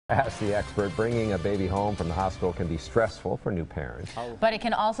Ask the expert. Bringing a baby home from the hospital can be stressful for new parents. But it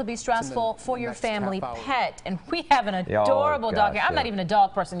can also be stressful for your family pet. And we have an adorable dog here. I'm not even a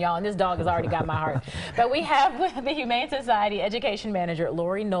dog person, y'all, and this dog has already got my heart. But we have the Humane Society Education Manager,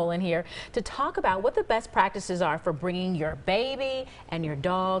 Lori Nolan, here to talk about what the best practices are for bringing your baby and your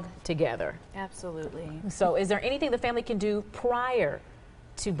dog together. Absolutely. So is there anything the family can do prior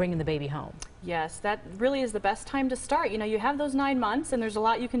to bringing the baby home? Yes, that really is the best time to start. You know, you have those 9 months, and there's a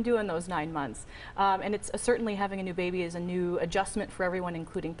lot you can do in those 9 months. And it's certainly having a new baby is a new adjustment for everyone,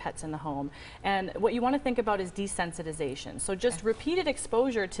 including pets in the home. And what you want to think about is desensitization. So just repeated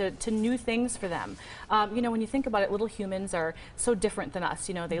exposure to new things for them. You know, when you think about it, little humans are so different than us.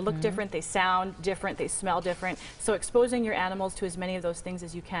 You know, they look different, they sound different, they smell different. So exposing your animals to as many of those things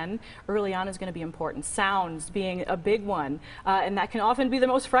as you can early on is going to be important. Sounds being a big one, and that can often be the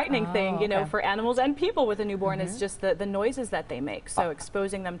most frightening thing, you know, for animals and people with a newborn is just the noises that they make. So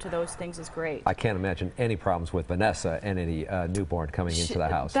exposing them to those things is great. I can't imagine any problems with Vanessa and any newborn coming into the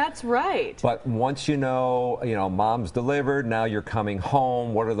house. That's right. But once you know, mom's delivered, now you're coming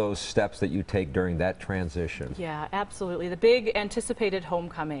home. What are those steps that you take during that transition? Yeah, absolutely. The big anticipated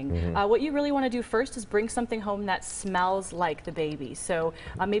homecoming. What you really want to do first is bring something home that smells like the baby. So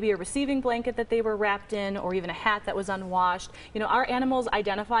maybe a receiving blanket that they were wrapped in, or even a hat that was unwashed. You know, our animals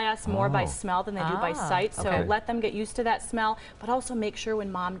identify us more by smell than they do by sight, so let them get used to that smell, but also make sure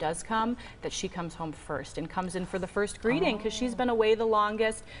when mom does come that she comes home first and comes in for the first greeting, because she's been away the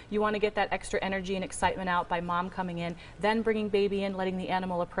longest. You want to get that extra energy and excitement out by mom coming in, then bringing baby in, letting the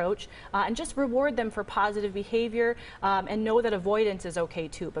animal approach, and just reward them for positive behavior, and know that avoidance is okay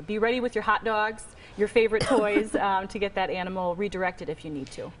too, but be ready with your hot dogs, your favorite toys, to get that animal redirected if you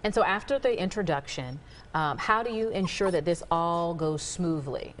need to. And so after the introduction, how do you ensure that this all goes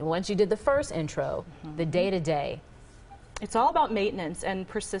smoothly? Once you did the first intro, the day-to-day. It's all about maintenance and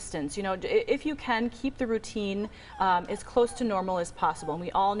persistence. You know, if you can, keep the routine as close to normal as possible. And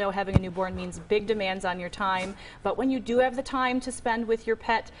we all know having a newborn means big demands on your time, but when you do have the time to spend with your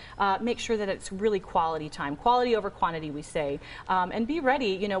pet, make sure that it's really quality time. Quality over quantity, we say. And be ready,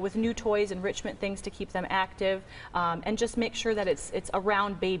 you know, with new toys, enrichment things to keep them active, and just make sure that it's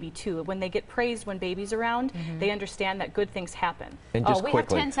around baby too. When they get praised when baby's around, they understand that good things happen. And just we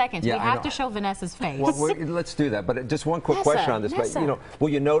quickly, have 10 seconds. We have to show Vanessa's face. Well, let's do that, but just one quick question on this. But, you know, will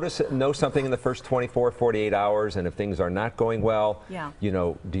you know something in the first 24, 48 hours, and if things are not going well, you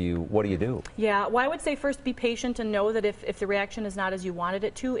know, what do you do? Yeah, well, I would say first be patient and know that if the reaction is not as you wanted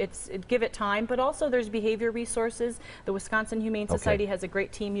it to, give it time, but also there's behavior resources. The Wisconsin Humane Society has a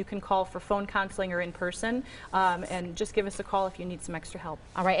great team you can call for phone counseling or in person, and just give us a call if you need some extra help.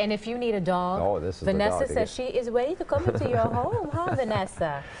 All right, and if you need a dog, Vanessa says she is ready to come into your home, huh,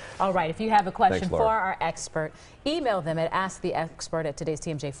 Vanessa? All right, if you have a question for our expert, email them at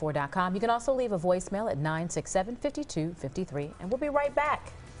asktheexpert@todaystmj4.com. You can also leave a voicemail at 967-5253, and we'll be right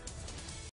back.